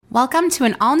Welcome to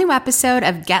an all-new episode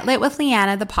of Get Lit with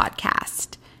Leanna, the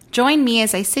podcast. Join me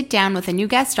as I sit down with a new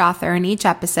guest author in each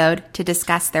episode to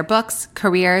discuss their books,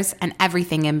 careers, and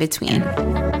everything in between.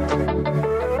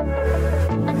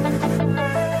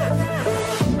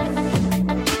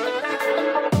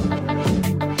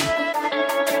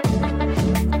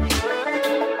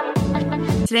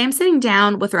 Today I'm sitting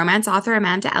down with romance author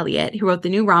Amanda Elliot, who wrote the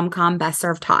new rom-com Best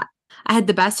Served Hot. I had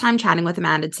the best time chatting with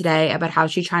Amanda today about how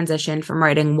she transitioned from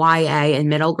writing YA and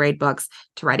middle grade books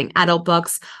to writing adult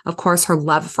books. Of course, her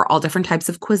love for all different types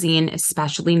of cuisine,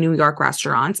 especially New York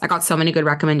restaurants. I got so many good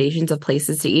recommendations of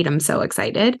places to eat. I'm so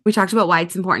excited. We talked about why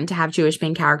it's important to have Jewish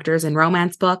main characters in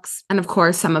romance books. And of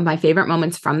course, some of my favorite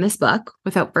moments from this book.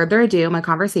 Without further ado, my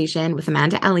conversation with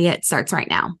Amanda Elliot starts right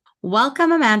now.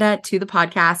 Welcome, Amanda, to the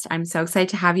podcast. I'm so excited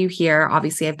to have you here.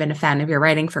 Obviously, I've been a fan of your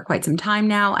writing for quite some time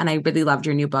now, and I really loved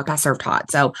your new book, Best Served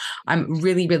Hot. So I'm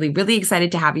really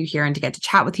excited to have you here and to get to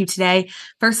chat with you today.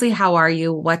 Firstly, how are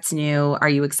you? What's new? Are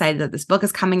you excited that this book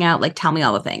is coming out? Tell me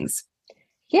all the things.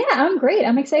 Yeah, I'm great.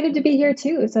 I'm excited to be here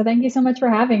too. So thank you so much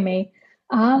for having me.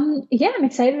 I'm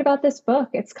excited about this book.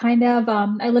 It's kind of,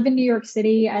 I live in New York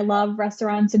City. I love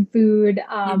restaurants and food.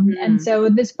 And so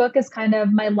this book is kind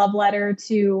of my love letter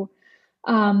to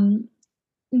New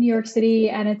York City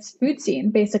and its food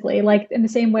scene, basically. Like in the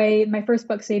same way, my first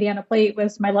book, Sadie on a Plate,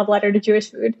 was my love letter to Jewish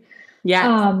food.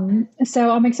 Yeah.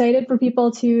 So I'm excited for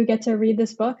people to get to read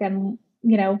this book and,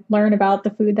 learn about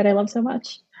the food that I love so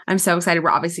much. I'm so excited.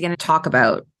 We're obviously going to talk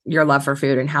about your love for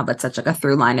food and how that's such a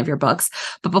through line of your books.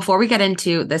 But before we get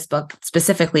into this book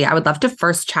specifically, I would love to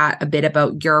first chat a bit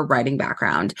about your writing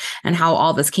background and how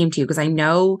all this came to you. Because I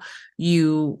know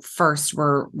you first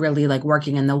were really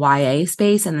working in the YA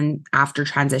space and then after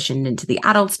transitioned into the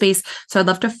adult space. So I'd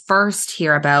love to first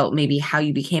hear about maybe how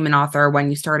you became an author, when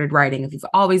you started writing, if you've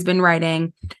always been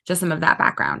writing, just some of that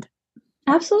background.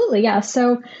 Absolutely. Yeah.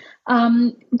 So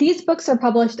these books are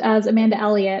published as Amanda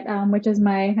Elliot, which is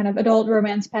my kind of adult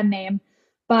romance pen name.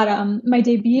 But my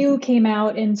debut came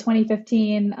out in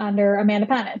 2015 under Amanda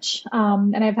Panich.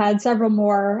 And I've had several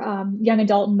more young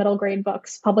adult and middle grade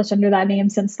books published under that name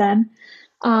since then.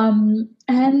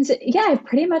 I've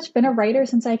pretty much been a writer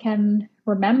since I can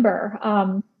remember.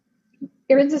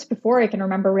 Even just before I can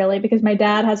remember, really, because my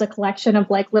dad has a collection of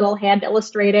little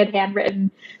hand-illustrated,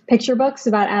 handwritten picture books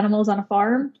about animals on a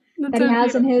farm. That's that he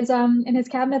has in his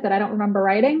cabinet that I don't remember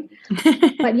writing.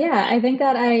 But yeah, I think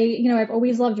that I've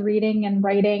always loved reading and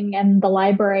writing and the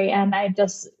library. And I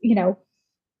just,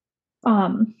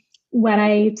 when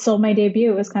I sold my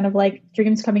debut, it was kind of like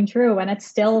dreams coming true. And it's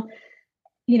still,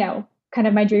 kind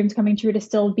of my dreams coming true to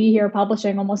still be here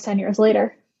publishing almost 10 years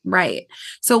later. Right.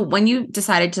 So when you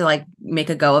decided to make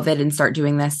a go of it and start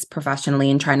doing this professionally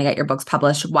and trying to get your books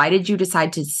published, why did you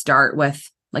decide to start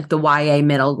with the YA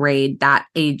middle grade, that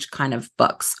age kind of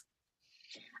books?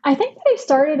 I think that I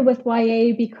started with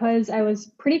YA because I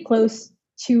was pretty close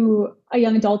to a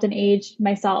young adult in age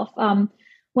myself.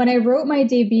 When I wrote my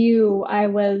debut, I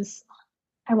want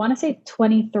to say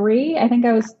 23. I think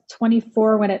I was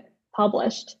 24 when it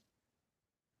published.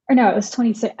 Or no, it was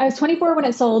 26. I was 24 when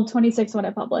it sold, 26 when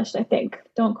it published, I think.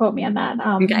 Don't quote me on that.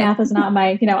 Okay. Math is not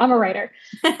my, I'm a writer.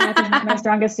 Math is not my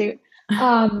strongest suit.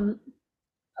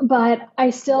 But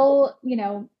I still,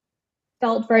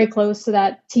 felt very close to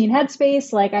that teen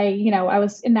headspace. I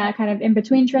was in that kind of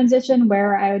in-between transition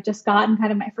where I had just gotten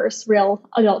kind of my first real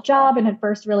adult job and had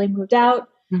first really moved out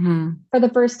for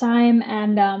the first time.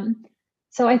 And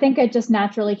so I think it just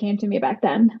naturally came to me back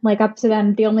then. Up to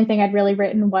then, the only thing I'd really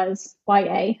written was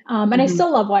YA. And I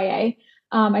still love YA.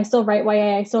 I still write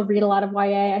YA. I still read a lot of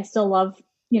YA. I still love,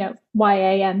 YA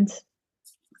and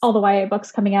all the YA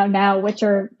books coming out now, which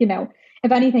are,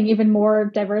 if anything, even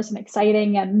more diverse and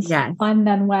exciting and fun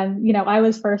than when, I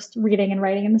was first reading and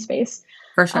writing in the space.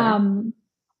 For sure.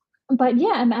 But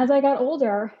yeah, and as I got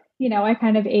older, I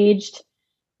kind of aged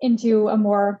into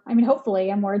hopefully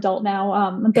a more adult now.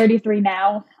 I'm 33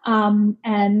 now.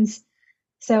 And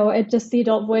so the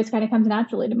adult voice kind of comes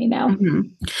naturally to me now. Mm-hmm.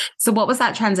 So what was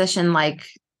that transition like,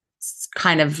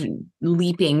 kind of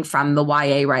leaping from the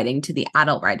YA writing to the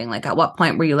adult writing? At what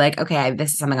point were you okay,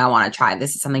 this is something I want to try.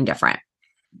 This is something different.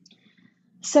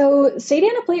 So Sadie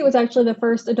on a Plate was actually the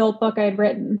first adult book I had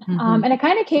written. And it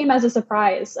kind of came as a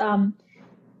surprise.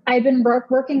 I'd been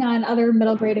working on other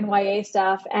middle grade and YA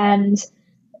stuff, and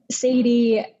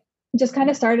Sadie just kind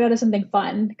of started out as something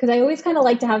fun, because I always kind of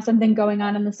like to have something going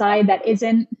on the side that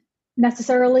isn't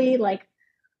necessarily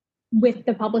with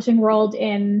the publishing world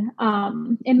in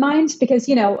mind, because,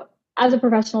 as a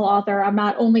professional author, I'm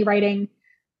not only writing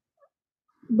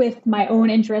with my own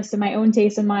interests and my own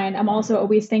taste in mind. I'm also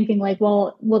always thinking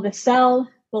will this sell?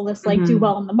 will this like do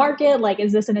well in the market? Like,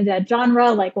 is this in a dead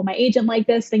genre? Like, will my agent like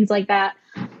this? Things like that.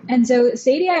 And so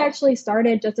Sadie, I actually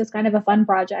started just as kind of a fun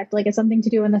project, like it's something to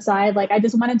do on the side. Like I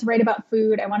just wanted to write about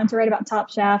food. I wanted to write about Top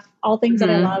Chef, all things that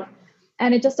I love.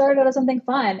 And it just started out as something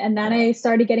fun. And then I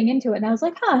started getting into it and I was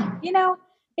like,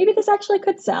 maybe this actually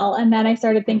could sell. And then I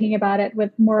started thinking about it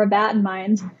with more of that in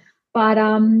mind. But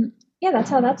yeah, that's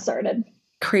how that started.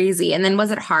 Crazy. And then was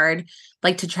it hard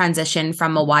like to transition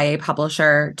from a YA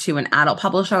publisher to an adult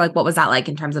publisher? Like what was that like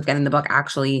in terms of getting the book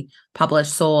actually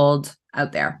published, sold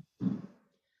out there?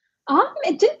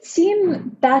 It didn't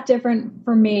seem that different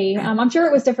for me. I'm sure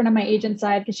it was different on my agent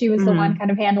side because she was the one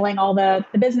kind of handling all the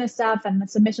business stuff and the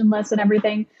submission lists and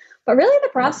everything. But really the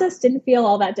process didn't feel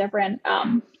all that different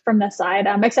from this side,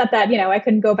 except that, I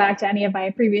couldn't go back to any of my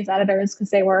previous editors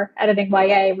because they were editing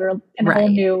YA. We were in a whole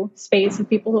new space of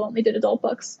people who only did adult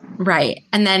books. Right.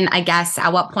 And then I guess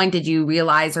at what point did you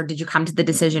realize or did you come to the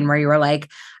decision where you were like,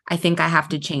 I think I have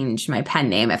to change my pen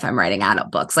name if I'm writing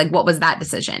adult books? Like what was that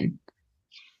decision?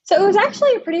 So it was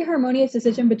actually a pretty harmonious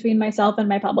decision between myself and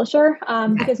my publisher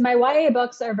because my YA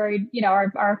books are very,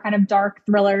 are kind of dark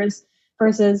thrillers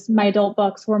versus my adult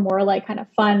books were more like kind of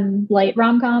fun, light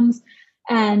rom-coms.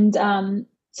 And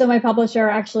so my publisher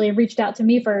actually reached out to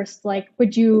me first, like,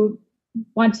 would you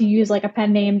want to use like a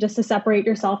pen name just to separate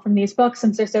yourself from these books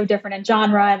since they're so different in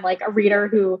genre and like a reader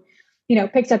who,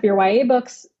 picks up your YA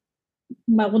books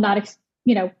will not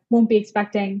won't be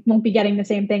getting the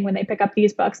same thing when they pick up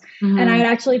these books. And I had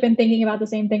actually been thinking about the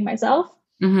same thing myself.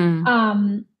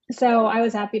 So I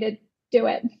was happy to do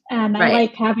it. And I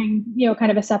like having,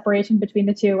 kind of a separation between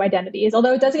the two identities,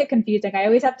 although it does get confusing. I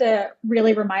always have to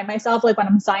really remind myself, like when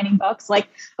I'm signing books, like,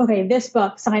 okay, this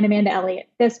book, sign Amanda Elliot,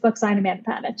 this book, sign Amanda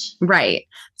Panich. Right.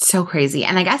 So crazy.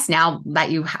 And I guess now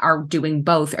that you are doing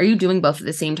both, are you doing both at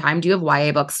the same time? Do you have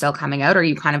YA books still coming out or are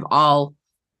you kind of all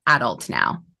adult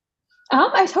now?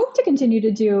 I hope to continue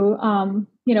to do,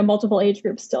 multiple age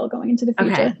groups still going into the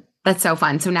future. Okay. That's so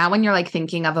fun. So now when you're like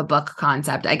thinking of a book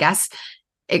concept, I guess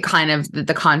it kind of,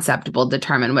 the concept will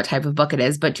determine what type of book it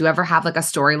is. But do you ever have like a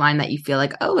storyline that you feel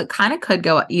like, oh, it kind of could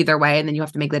go either way. And then you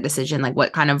have to make the decision, like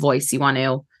what kind of voice you want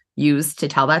to use to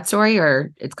tell that story,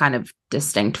 or it's kind of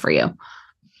distinct for you?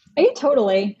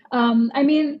 Totally. So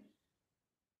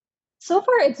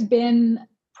far it's been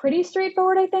pretty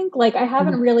straightforward, I think. Like I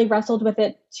haven't really wrestled with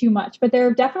it too much, but there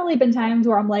have definitely been times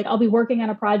where I'm like, I'll be working on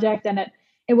a project and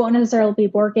it won't necessarily be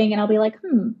working. And I'll be like,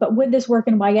 but would this work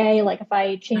in YA? Like if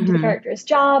I change the characters'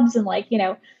 jobs and like,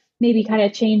 maybe kind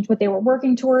of change what they were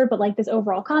working toward, but like this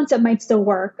overall concept might still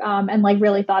work. And like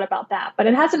really thought about that, but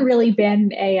it hasn't really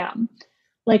been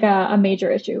a major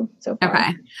issue so far.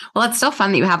 Okay. Well, it's still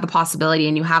fun that you have the possibility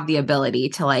and you have the ability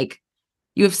to like,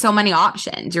 you have so many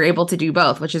options. You're able to do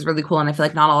both, which is really cool. And I feel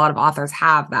like not a lot of authors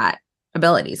have that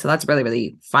ability. So that's really,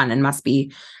 really fun and must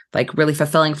be like really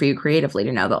fulfilling for you creatively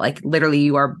to know that like literally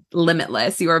you are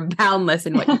limitless. You are boundless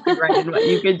in what you can write and what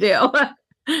you can do.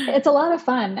 It's a lot of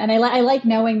fun. And I like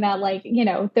knowing that like,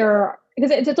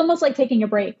 because it's almost like taking a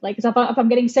break. Like if I'm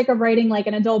getting sick of writing like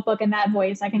an adult book in that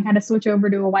voice, I can kind of switch over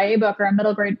to a YA book or a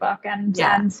middle grade book and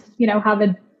have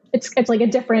it's like a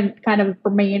different kind of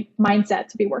mindset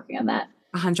to be working on that.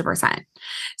 100%.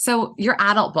 So your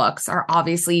adult books are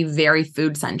obviously very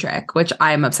food centric, which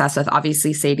I'm obsessed with.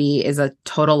 Obviously, Sadie is a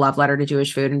total love letter to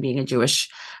Jewish food, and being a Jewish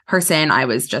person, I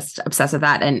was just obsessed with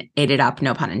that and ate it up,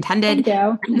 no pun intended. Thank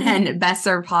you. And then Best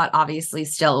Served Hot obviously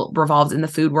still revolves in the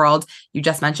food world. You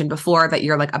just mentioned before that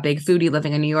you're like a big foodie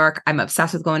living in New York. I'm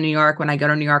obsessed with going to New York. When I go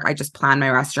to New York, I just plan my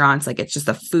restaurants. Like it's just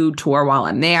a food tour while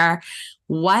I'm there.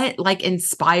 What like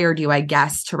inspired you, I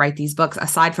guess, to write these books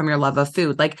aside from your love of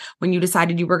food? Like when you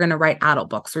decided you were going to write adult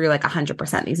books, were you like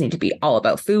 100% these need to be all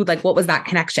about food? Like what was that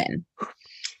connection?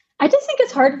 I just think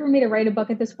it's hard for me to write a book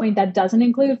at this point that doesn't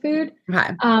include food.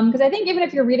 Okay. Because I think even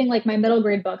if you're reading like my middle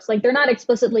grade books, like they're not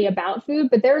explicitly about food,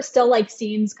 but there are still like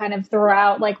scenes kind of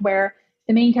throughout like where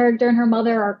the main character and her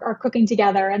mother are cooking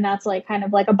together. And that's like kind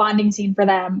of like a bonding scene for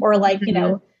them. Or like,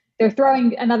 they'll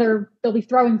be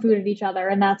throwing food at each other.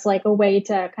 And that's like a way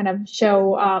to kind of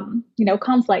show,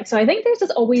 conflict. So I think there's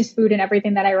just always food in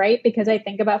everything that I write because I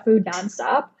think about food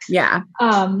nonstop. Yeah.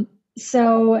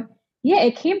 So yeah,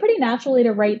 it came pretty naturally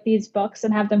to write these books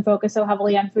and have them focus so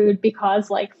heavily on food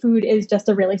because like food is just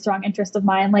a really strong interest of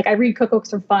mine. Like I read cookbooks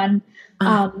for fun.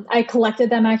 I collected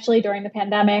them actually during the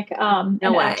pandemic. It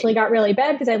actually got really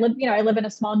bad because I live in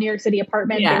a small New York City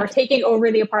apartment. Yeah. They were taking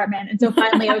over the apartment. And so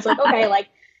finally I was like, okay, like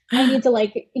I need to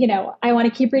I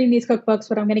want to keep reading these cookbooks,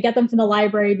 but I'm going to get them from the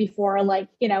library before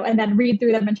and then read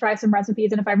through them and try some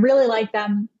recipes. And if I really like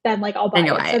them, then like I'll buy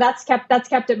it. So that's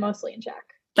kept it mostly in check.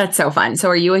 That's so fun. So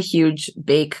are you a huge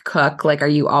bake cook? Like, are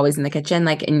you always in the kitchen,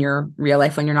 like in your real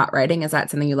life when you're not writing? Is that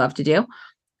something you love to do?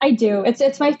 I do.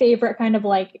 It's my favorite kind of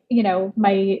like,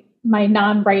 my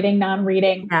non-writing,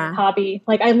 non-reading Yeah. hobby.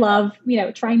 Like I love,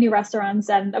 trying new restaurants.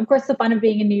 And of course the fun of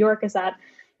being in New York is that,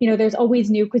 there's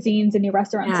always new cuisines and new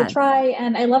restaurants to Yes. try.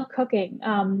 And I love cooking.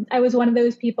 I was one of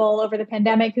those people over the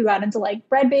pandemic who got into like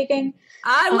bread baking.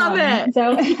 I love it.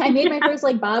 So I made my first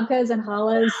like babkas and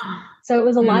challahs. So it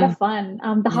was a lot of Mm, fun.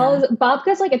 The yeah. challahs,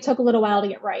 babkas, like it took a little while to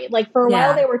get right. Like for a while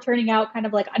Yeah. they were turning out kind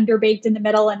of like underbaked in the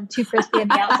middle and too crispy on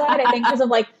the outside. I think because of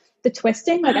like the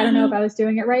twisting. Like I don't know if I was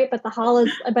doing it right, but the challahs,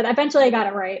 but eventually I got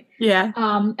it right. Yeah.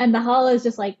 And the challahs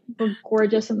just like were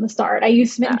gorgeous from the start. I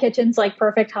used Smitten Yeah. Kitchen's like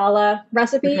perfect challah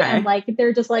recipe, and Okay. like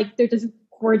they're just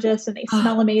gorgeous and they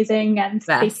smell amazing and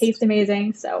they taste Best.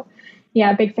 amazing. So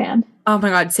yeah, big fan. Oh my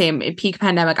God, same. In peak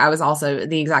pandemic, I was also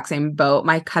the exact same boat.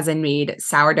 My cousin made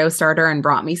sourdough starter and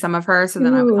brought me some of her. So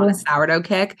then I was on a Ooh. sourdough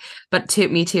kick. But to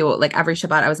me too, like every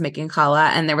Shabbat, I was making challah.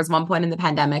 And there was one point in the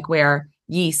pandemic where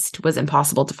yeast was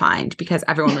impossible to find because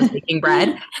everyone was making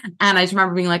bread. And I just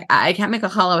remember being like, I can't make a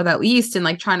challah without yeast, and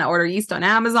like trying to order yeast on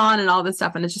Amazon and all this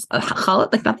stuff. And it's just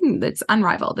challah, like nothing that's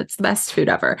unrivaled. It's the best food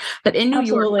ever. But in New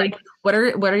York, like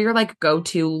Absolutely. what are your like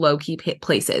go-to low-key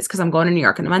places? Because I'm going to New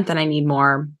York in a month and I need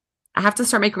more. I have to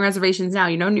start making reservations now.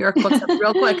 New York books up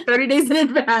real quick, 30 days in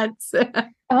advance.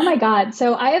 Oh my God.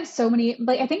 So I have so many,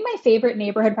 like, I think my favorite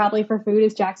neighborhood probably for food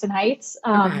is Jackson Heights,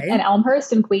 and Okay.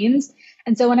 Elmhurst in Queens.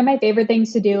 And so one of my favorite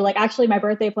things to do, like actually my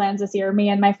birthday plans this year, me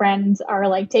and my friends are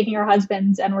like taking our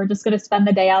husbands and we're just going to spend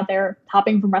the day out there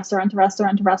hopping from restaurant to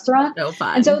restaurant to restaurant. So And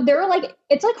fun. so there are like,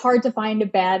 it's like hard to find a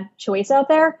bad choice out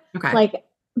there. Okay. Like,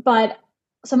 but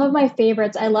some of my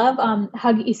favorites, I love,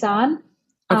 Hug Isan,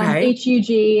 Okay.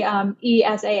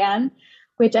 Hugesan,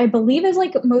 which I believe is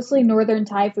like mostly northern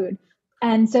Thai food.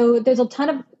 And so there's a ton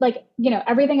of like,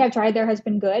 everything I've tried there has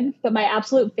been good, but my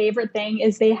absolute favorite thing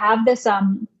is they have this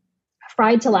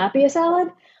fried tilapia salad,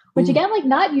 which Ooh. again, like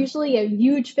not usually a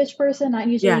huge fish person, not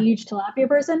usually a Yeah. huge tilapia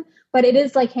person, but it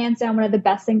is like hands down one of the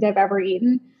best things I've ever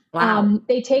eaten. Wow.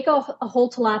 They take a whole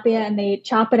tilapia and they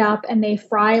chop it up and they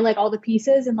fry like all the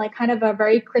pieces in like kind of a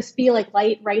very crispy, like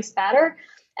light rice batter.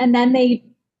 And then they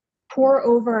pour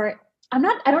over, I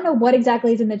don't know what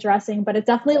exactly is in the dressing, but it's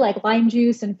definitely like lime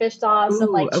juice and fish sauce and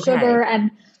Ooh, like sugar. okay.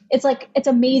 And it's like, it's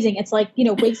amazing. It's like,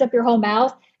 wakes up your whole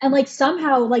mouth. And like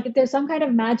somehow, like there's some kind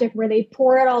of magic where they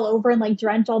pour it all over and like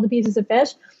drench all the pieces of fish,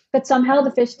 but somehow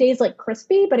the fish stays like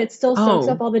crispy, but it still soaks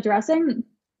up Oh, all the dressing.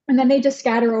 And then they just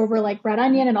scatter over like red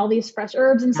onion and all these fresh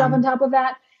herbs and stuff on top of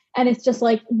that. And it's just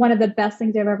like one of the best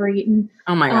things I've ever eaten.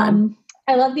 oh my God.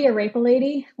 I love the arepa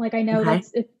lady. Like I know Okay.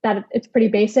 that it's pretty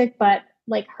basic, but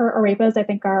like her arepas I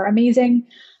think are amazing.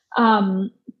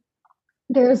 Um,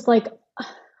 there's like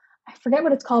I forget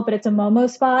what it's called, but it's a Momo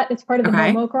spot. It's part of the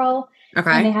Okay. Momo crawl, and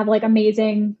they Okay. have like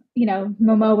amazing,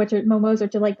 momos,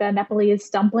 which are like the Nepalese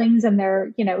dumplings, and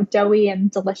they're doughy and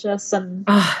delicious,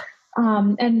 Oh,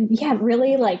 and yeah,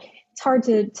 really like it's hard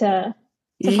to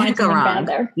you can't find go something bad wrong.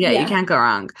 there. Yeah, you Yeah, can't go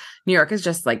wrong. New York is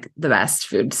just like the best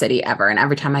food city ever. And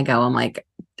every time I go, I'm like,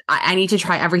 I need to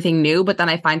try everything new, but then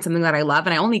I find something that I love.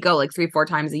 And I only go like 3, 4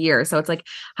 times a year. So it's like,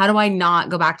 how do I not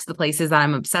go back to the places that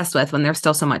I'm obsessed with when there's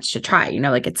still so much to try?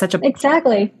 Like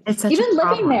exactly. it's such a Even living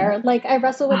problem. there, like I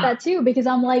wrestle with that too because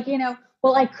I'm like,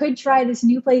 well, I could try this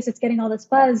new place that's getting all this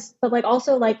buzz, but like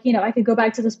also like, I could go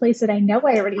back to this place that I know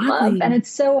I already love. And Exactly.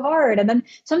 it's so hard. And then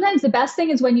sometimes the best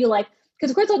thing is when you like, because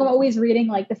of course, like I'm always reading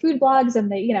like the food blogs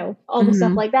and the, all the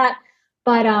stuff Hmm. like that.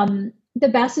 But the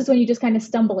best is when you just kind of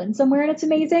stumble in somewhere and it's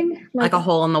amazing. Like Like, a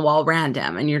hole in the wall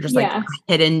random, and you're just like yeah.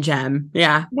 a hidden gem.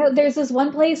 Yeah. There's this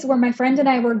one place where my friend and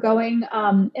I were going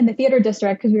in the theater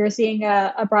district because we were seeing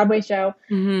a Broadway show,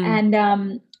 Hmm.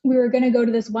 and we were going to go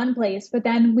to this one place, but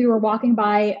then we were walking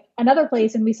by another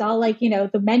place and we saw like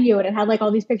the menu and it had like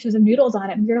all these pictures of noodles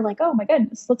on it, and we were like, oh my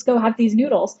goodness, let's go have these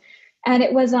noodles. And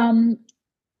it was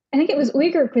I think it was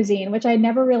Uyghur cuisine, which I'd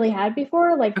never really had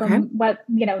before, like Okay. from what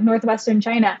northwestern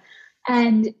China,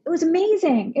 and it was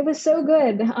amazing. It was so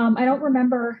good. I don't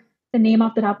remember the name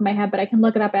off the top of my head, but I can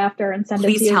look it up after and send it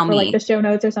to Please you tell for like the me. show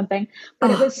notes or something.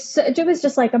 But Oh, it was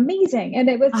just like amazing, and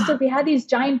it was just oh, like we had these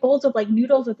giant bowls of like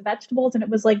noodles with vegetables, and it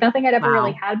was like nothing I'd ever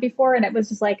really wow. had before, and it was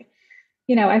just like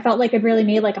I felt like it really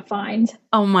made like a find.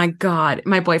 Oh my God.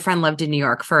 My boyfriend lived in New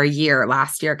York for a year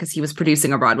last year because he was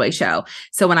producing a Broadway show.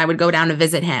 So when I would go down to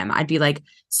visit him, I'd be like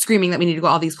screaming that we need to go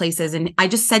all these places. And I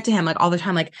just said to him like all the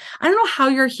time, like, I don't know how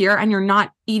you're here and you're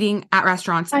not eating at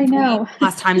restaurants I three know.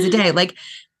 plus times a day. Like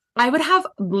I would have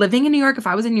living in New York, if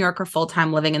I was in New York or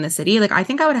full-time living in the city, like I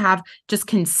think I would have just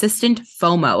consistent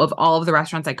FOMO of all of the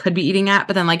restaurants I could be eating at.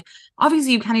 But then like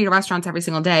obviously you can't eat at restaurants every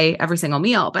single day, every single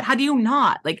meal. But how do you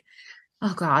not? Like,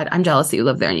 oh God, I'm jealous that you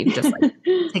live there and you can just like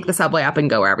take the subway up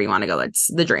and go wherever you want to go. It's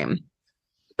the dream.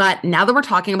 But now that we're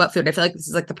talking about food, I feel like this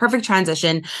is like the perfect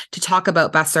transition to talk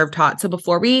about Best Served Hot. So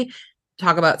before we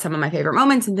talk about some of my favorite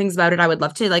moments and things about it, I would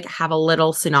love to like have a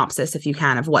little synopsis, if you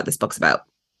can, of what this book's about.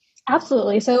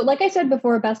 Absolutely. So, like I said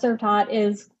before, Best Served Hot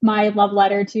is my love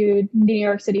letter to New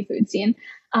York City food scene.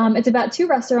 It's about two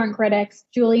restaurant critics,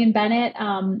 Julie and Bennett.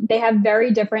 They have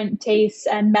very different tastes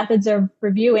and methods of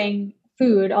reviewing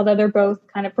food, although they're both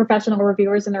kind of professional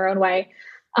reviewers in their own way.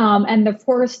 And they're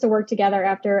forced to work together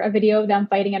after a video of them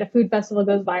fighting at a food festival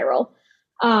goes viral.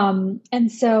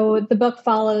 And so the book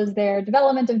follows their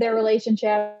development of their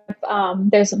relationship.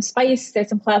 There's some spice, there's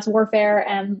some class warfare,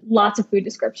 and lots of food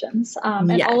descriptions.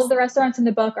 And Yes. all of the restaurants in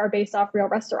the book are based off real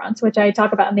restaurants, which I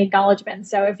talk about in the acknowledgments.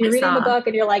 So if you're reading the book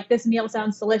and you're like, this meal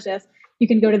sounds delicious, you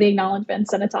can go to the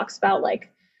acknowledgments and it talks about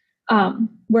like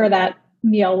where that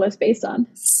meal was based on.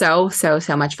 So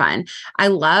much fun. I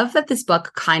love that this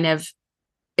book kind of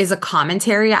is a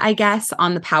commentary, I guess,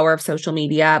 on the power of social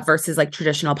media versus like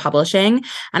traditional publishing.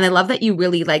 And I love that you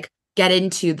really like get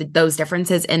into those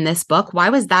differences in this book. Why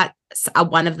was that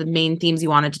one of the main themes you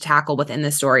wanted to tackle within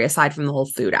this story, aside from the whole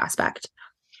food aspect?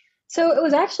 So it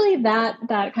was actually that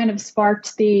kind of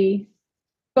sparked the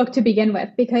book to begin with,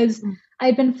 because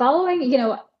I'd been following,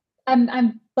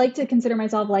 I'm like to consider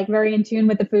myself like very in tune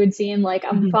with the food scene. Like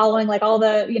I'm following like all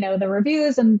the, the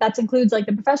reviews, and that includes like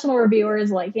the professional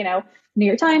reviewers, like, New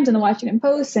York Times and the Washington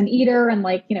Post and Eater and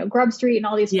like, Grub Street and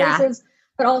all these places,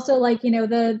 but also like,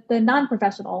 the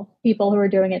non-professional people who are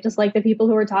doing it, just like the people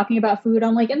who are talking about food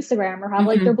on like Instagram or have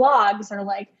like their blogs or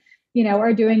like,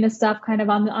 are doing this stuff kind of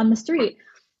on the street.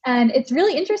 And it's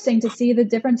really interesting to see the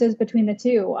differences between the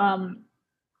two.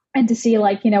 And to see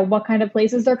like, what kind of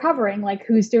places they're covering, like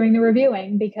who's doing the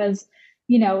reviewing, because,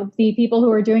 the people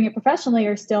who are doing it professionally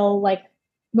are still like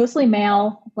mostly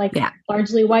male, like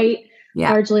largely white,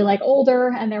 largely like older,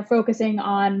 and they're focusing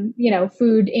on,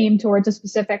 food aimed towards a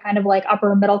specific kind of like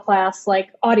upper middle class,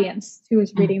 like audience who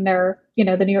is reading their,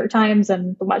 the New York Times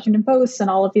and the Washington Post and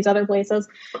all of these other places,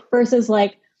 versus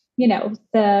like,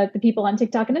 the people on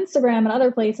TikTok and Instagram and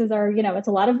other places are, it's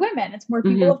a lot of women. It's more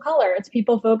people of color. It's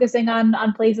people focusing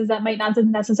on places that might not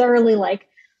necessarily like,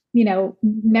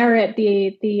 merit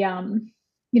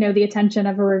the attention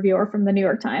of a reviewer from the New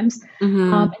York Times.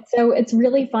 And so it's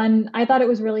really fun. I thought it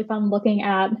was really fun looking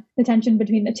at the tension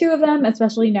between the two of them,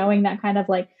 especially knowing that kind of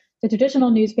like the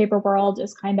traditional newspaper world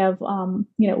is kind of,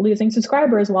 losing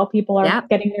subscribers while people are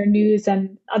getting their news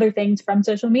and other things from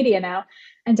social media now.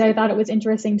 And so I thought it was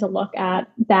interesting to look at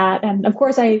that. And of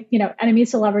course,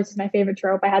 enemies to lovers is my favorite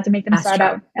trope. I had to make them start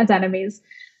out as enemies.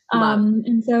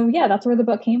 And so, that's where the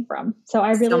book came from. So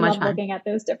I really love looking at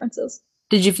those differences.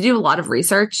 Did you do a lot of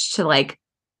research to like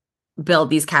build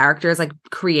these characters, like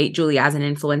create Julie as an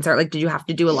influencer? Like, did you have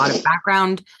to do a lot of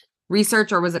background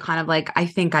research, or was it kind of like, I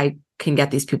think I can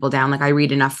get these people down? Like I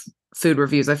read enough food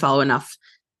reviews, I follow enough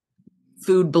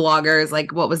food bloggers.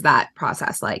 Like, what was that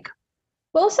process like?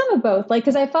 Well, some of both, like,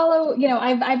 cause I follow,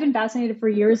 I've been fascinated for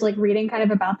years, like reading kind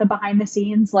of about the behind the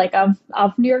scenes, like of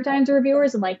New York Times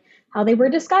reviewers and like how they wear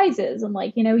disguises and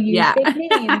like, use fake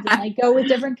names and like go with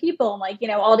different people and like,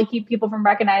 all to keep people from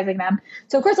recognizing them.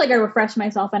 So of course, like I refreshed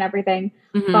myself on everything,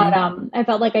 but I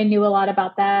felt like I knew a lot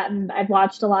about that, and I'd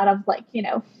watched a lot of like,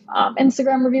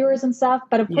 Instagram reviewers and stuff.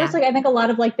 But of course, like I think a lot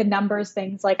of like the numbers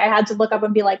things, like I had to look up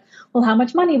and be like, well, how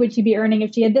much money would she be earning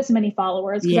if she had this many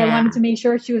followers? Because I wanted to make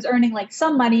sure she was earning like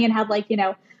some money and had like,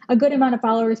 a good amount of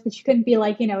followers, but she couldn't be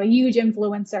like, a huge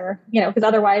influencer, because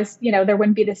otherwise, there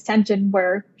wouldn't be this tension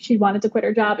where she wanted to quit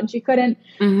her job and she couldn't.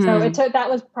 So that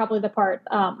was probably the part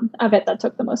of it that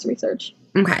took the most research.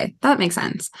 Okay, that makes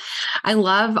sense. I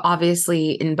love,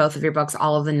 obviously, in both of your books,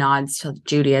 all of the nods to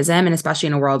Judaism, and especially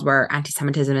in a world where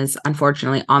anti-Semitism is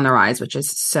unfortunately on the rise, which is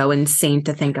so insane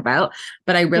to think about.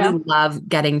 But I really love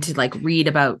getting to like read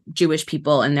about Jewish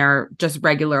people and their just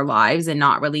regular lives, and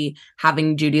not really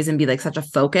having Judaism be like such a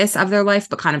focus of their life,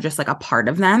 but kind of just like a part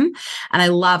of them. And I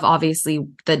love, obviously,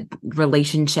 the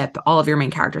relationship all of your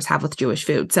main characters have with Jewish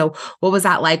food. So what was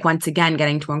that like, once again,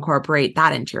 getting to incorporate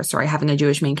that into your story, having a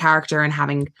Jewish main character and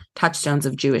having touchstones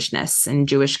of Jewishness and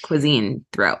Jewish cuisine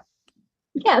throughout?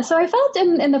 Yeah, so I felt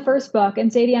in the first book, in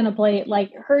Sadie on a Plate,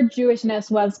 like her Jewishness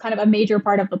was kind of a major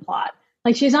part of the plot.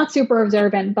 Like she's not super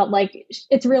observant, but like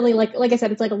it's really like I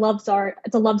said, it's like a love story.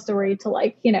 It's a love story to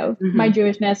like, my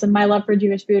Jewishness and my love for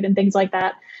Jewish food and things like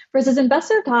that. Versus in Best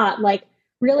Served Hot, like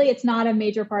really it's not a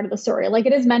major part of the story. Like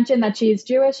it is mentioned that she's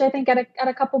Jewish, I think, at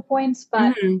a couple points,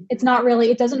 but Mm-hmm. it's not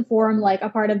really, it doesn't form like a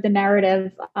part of the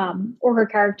narrative or her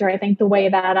character, I think, the way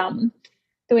that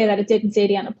it did in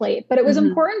Sadie on a Plate. But it was Mm-hmm.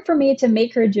 important for me to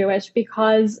make her Jewish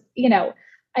because, you know,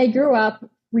 I grew up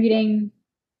reading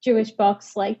Jewish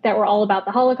books like that were all about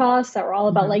the Holocaust, that were all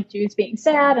about Mm-hmm. like Jews being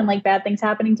sad and like bad things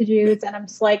happening to Jews. And I'm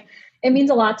just like, it means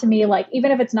a lot to me, like,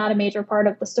 even if it's not a major part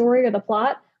of the story or the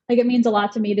plot, like it means a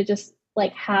lot to me to just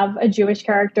like have a Jewish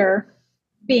character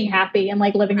being happy and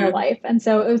like living her life. And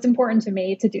so it was important to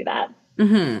me to do that.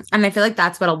 Mm-hmm. And I feel like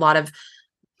that's what a lot of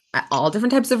all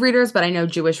different types of readers, but I know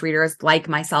Jewish readers like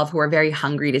myself who are very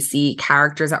hungry to see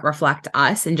characters that reflect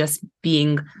us and just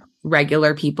being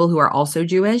regular people who are also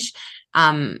Jewish.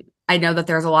 I know that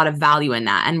there's a lot of value in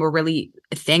that. And we're really,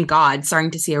 thank God,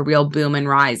 starting to see a real boom and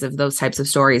rise of those types of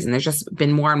stories. And there's just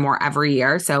been more and more every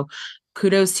year. So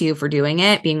kudos to you for doing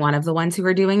it, being one of the ones who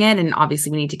are doing it. And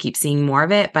obviously we need to keep seeing more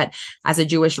of it. But as a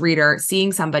Jewish reader,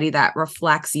 seeing somebody that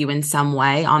reflects you in some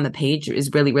way on the page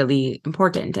is really, really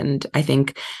important. And I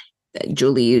think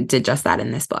Julie did just that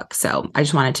in this book. So I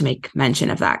just wanted to make mention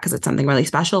of that because it's something really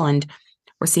special and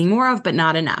we're seeing more of, but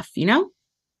not enough, you know?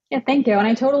 Yeah, thank you. And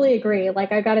I totally agree.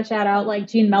 Like, I got to shout out like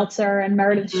Jean Meltzer and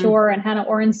Meredith Mm-hmm. Shore and Hannah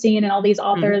Orenstein and all these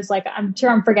Mm-hmm. authors. Like, I'm sure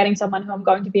I'm forgetting someone who I'm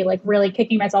going to be like really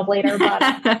kicking myself later.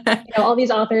 But, you know, all these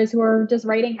authors who are just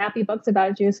writing happy books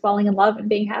about Jews falling in love and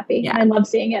being happy. Yeah. And I love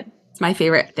seeing it. It's my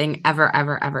favorite thing ever,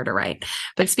 ever, ever to write.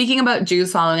 But speaking about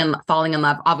Jews falling in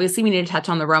love, obviously we need to touch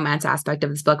on the romance aspect of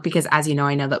this book because, as you know,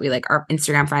 I know that we like our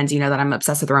Instagram friends. You know that I'm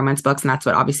obsessed with romance books, and that's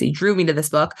what obviously drew me to this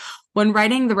book. When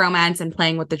writing the romance and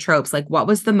playing with the tropes, like what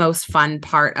was the most fun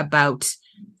part about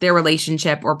their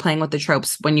relationship or playing with the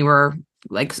tropes when you were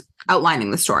like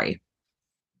outlining the story?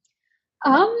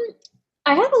 Um,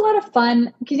 I had a lot of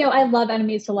fun because, you know, I love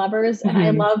enemies to lovers and I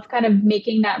Mm-hmm. love kind of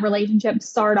making that relationship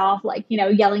start off like, you know,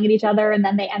 yelling at each other and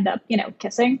then they end up, you know,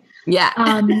 kissing. Yeah.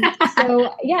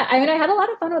 So yeah, I mean, I had a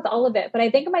lot of fun with all of it, but I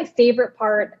think my favorite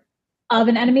part of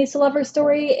an enemies to lovers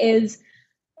story is,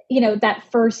 you know, that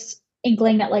first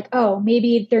inkling that like, oh,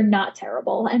 maybe they're not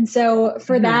terrible. And so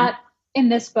for Mm-hmm. that in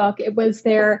this book, it was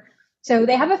their, so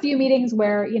they have a few meetings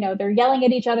where, you know, they're yelling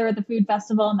at each other at the food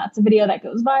festival and that's a video that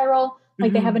goes viral.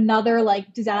 Like they have Mm-hmm. another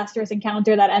like disastrous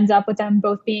encounter that ends up with them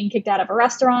both being kicked out of a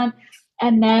restaurant.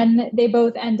 And then they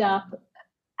both end up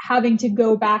having to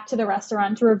go back to the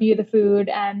restaurant to review the food.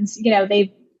 And, you know,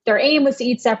 their aim was to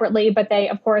eat separately, but they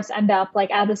of course end up like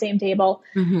at the same table.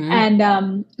 Mm-hmm.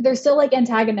 And they're still like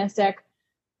antagonistic,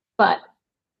 but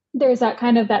there's that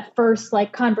kind of that first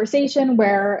like conversation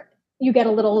where you get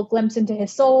a little glimpse into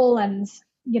his soul and,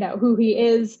 you know, who he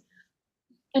is.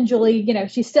 And Julie, you know,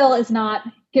 she still is not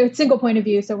single point of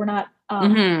view, so we're not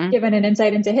Mm-hmm. given an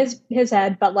insight into his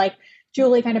head, but like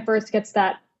Julie kind of first gets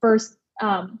that first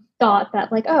thought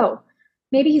that like, oh,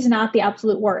 maybe he's not the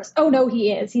absolute worst. Oh no,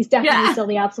 he is. He's definitely Yeah. still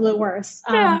the absolute worst.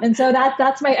 Yeah. And so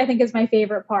that's my, I think, is my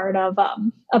favorite part of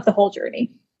the whole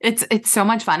journey. It's so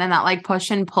much fun, and that like push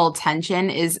and pull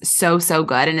tension is so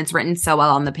good, and it's written so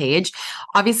well on the page.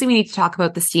 Obviously, we need to talk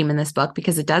about the steam in this book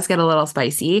because it does get a little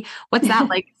spicy. What's that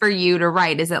like for you to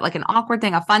write? Is it like an awkward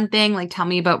thing, a fun thing? Like, tell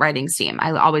me about writing steam.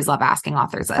 I always love asking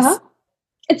authors this. Uh-huh.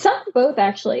 It's some of both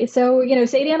actually. So, you know,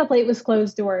 Sadie on a Plate was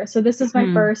closed door. So this is my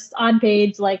Mm-hmm. first on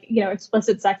page, like, you know,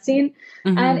 explicit sex scene.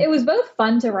 And Mm-hmm. it was both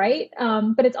fun to write.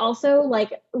 But it's also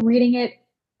like reading it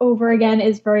over again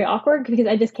is very awkward because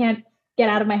I just can't get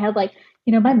out of my head, like,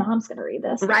 you know, my mom's going to read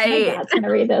this. Like, my Right. dad's going to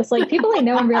read this. Like people I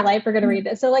know in real life are going to read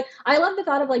this. So like, I love the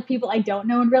thought of like people I don't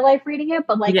know in real life reading it.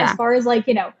 But like, as Yeah. far as like,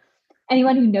 you know,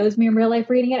 anyone who knows me in real life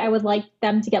reading it, I would like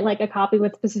them to get like a copy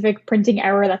with specific printing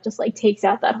error that just like takes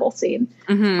out that whole scene.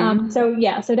 Mm-hmm. So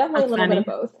yeah, so definitely That's a little bit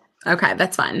funny. of both. Okay,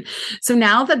 that's fun. So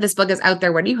now that this book is out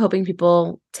there, what are you hoping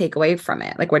people take away from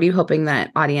it? Like, what are you hoping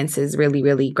that audiences really,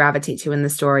 really gravitate to in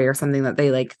the story, or something that they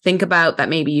like think about that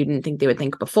maybe you didn't think they would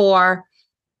think before?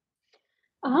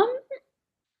 Um,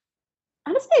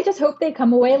 Honestly, I just hope they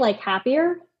come away like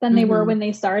happier than they were Mm-hmm. when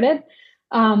they started.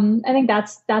 I think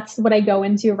that's what I go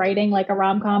into writing like a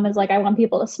rom-com is like I want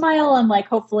people to smile and like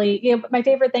hopefully, you know, my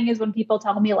favorite thing is when people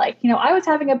tell me like, you know, I was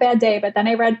having a bad day, but then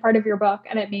I read part of your book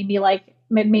and it made me like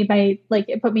made my like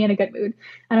it put me in a good mood.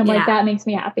 And I'm like, Yeah. that makes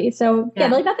me happy. So yeah,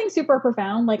 Yeah. like nothing super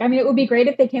profound. Like, I mean, it would be great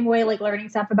if they came away like learning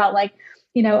stuff about like,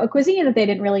 you know, a cuisine that they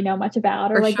didn't really know much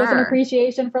about, or For like just an sure.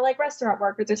 appreciation for like restaurant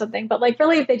workers or something. But like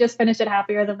really if they just finish it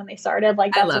happier than when they started,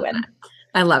 like I that's a love win. that.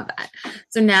 I love that.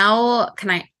 So now can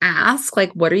I ask,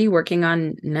 like, what are you working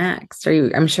on next?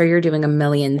 I'm sure you're doing a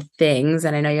million things,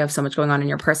 and I know you have so much going on in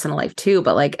your personal life too,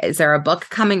 but like, is there a book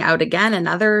coming out again?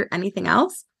 Anything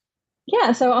else?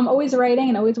 Yeah, so I'm always writing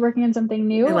and always working on something I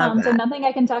new. love So that. nothing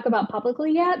I can talk about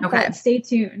publicly yet, Okay. but stay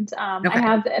tuned. I Okay.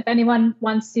 have, if anyone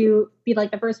wants to be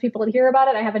like the first people to hear about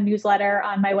it, I have a newsletter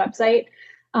on my website,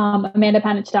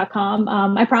 amandapanich.com.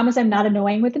 I promise I'm not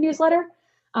annoying with the newsletter.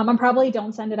 I probably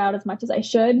don't send it out as much as I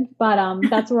should, but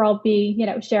that's where I'll be,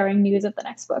 sharing news of the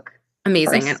next book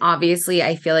Amazing. And first. obviously,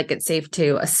 I feel like it's safe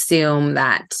to assume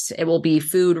that it will be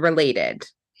food related.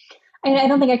 I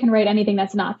don't think I can write anything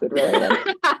that's not food related.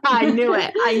 I knew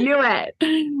it. I knew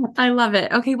it. I love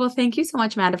it. Okay. Well, thank you so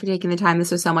much, Amanda, for taking the time. This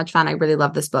was so much fun. I really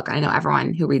love this book. I know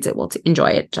everyone who reads it will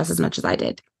enjoy it just as much as I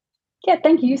did. Yeah,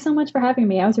 thank you so much for having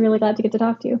me. I was really glad to get to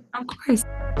talk to you. Of course.